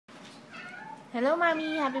Hello,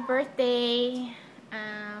 Mommy. Happy birthday.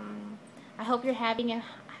 I hope you're having a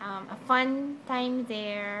fun time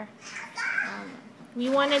there. We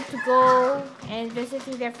wanted to go and visit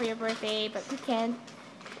you there for your birthday, but we can't.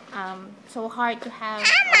 So hard to have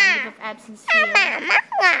leave of absence here.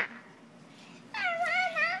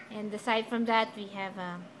 And aside from that, we have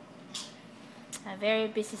a very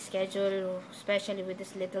busy schedule, especially with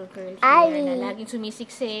this little girl here na laging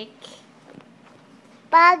sumisiksik.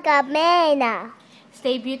 Pagamena.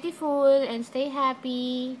 Stay beautiful and stay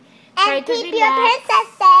happy. And keep your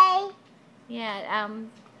princess day. Yeah,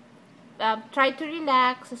 try to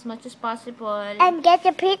relax as much as possible. And get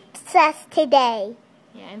your princess today.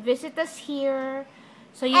 Yeah, and visit us here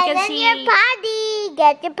so you and can then see your party.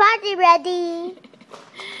 Get your party ready.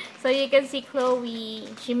 so you can see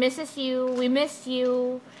Chloe. She misses you. We miss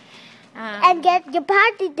you. And get your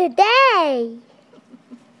party today.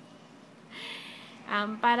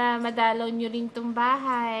 Para madalaw nyo rin tong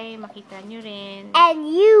bahay, makita nyo rin. And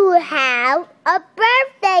you have a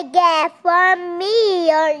birthday gift for me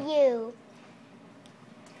or you.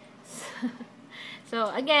 So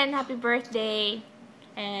again, happy birthday.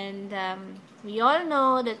 And we all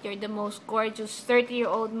know that you're the most gorgeous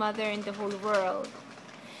 30-year-old mother in the whole world.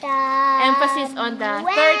 Emphasis on the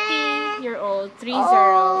 30-year-old, 30.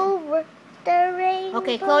 Over the rainbow.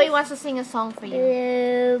 Okay, Chloe wants to sing a song for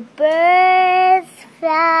you. Birds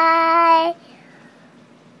fly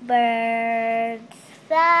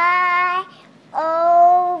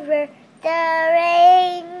over the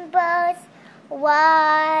rainbows.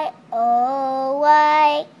 Why, oh,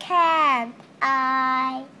 why can't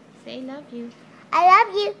I? Say love you. I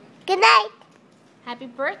love you. Good night. Happy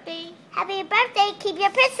birthday. Happy birthday. Keep your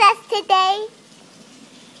princess today.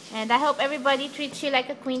 And I hope everybody treats you like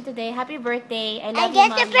a queen today. Happy birthday. I love and you, get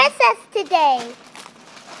Mommy. your princess today.